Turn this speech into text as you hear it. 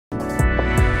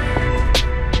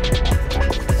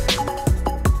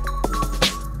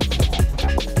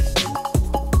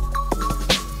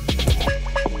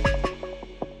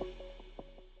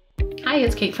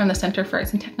Kate from the Center for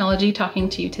Arts and Technology, talking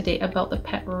to you today about the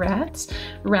pet rats.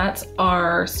 Rats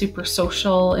are super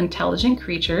social, intelligent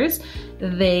creatures.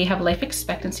 They have a life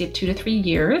expectancy of 2 to 3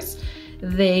 years.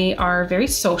 They are very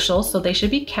social, so they should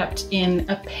be kept in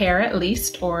a pair at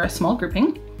least, or a small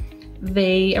grouping.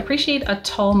 They appreciate a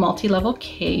tall multi-level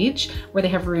cage where they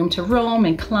have room to roam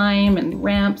and climb, and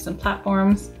ramps and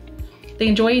platforms. They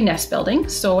enjoy nest building,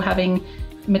 so having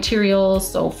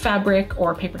materials, so fabric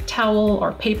or paper towel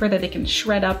or paper that they can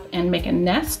shred up and make a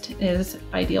nest is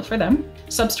ideal for them.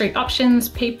 Substrate options,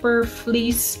 paper,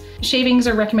 fleece. Shavings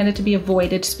are recommended to be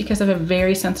avoided just because of a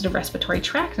very sensitive respiratory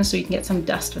tract, and so you can get some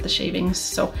dust with the shavings.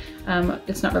 So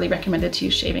it's not really recommended to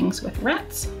use shavings with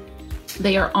rats.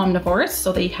 They are omnivores,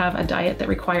 so they have a diet that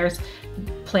requires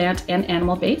plant and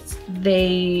animal base.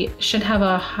 They should have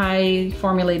a high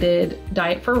formulated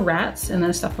diet for rats and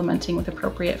then supplementing with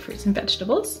appropriate fruits and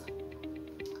vegetables.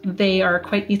 They are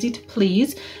quite easy to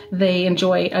please. They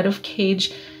enjoy out of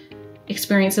cage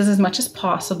experiences as much as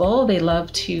possible. They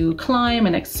love to climb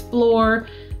and explore.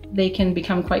 They can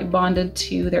become quite bonded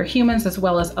to their humans as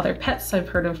well as other pets. I've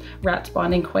heard of rats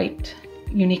bonding quite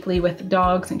uniquely with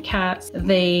dogs and cats.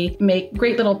 They make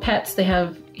great little pets. They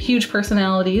have huge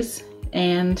personalities,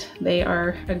 and they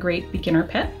are a great beginner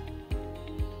pet.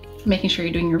 Making sure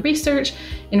you're doing your research,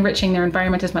 enriching their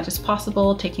environment as much as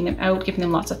possible, taking them out, giving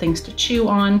them lots of things to chew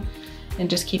on, and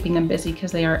just keeping them busy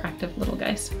because they are active little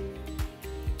guys.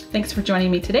 Thanks for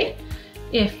joining me today.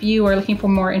 If you are looking for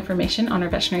more information on our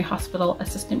Veterinary Hospital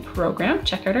Assistant program,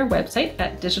 check out our website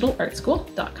at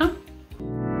digitalartschool.com.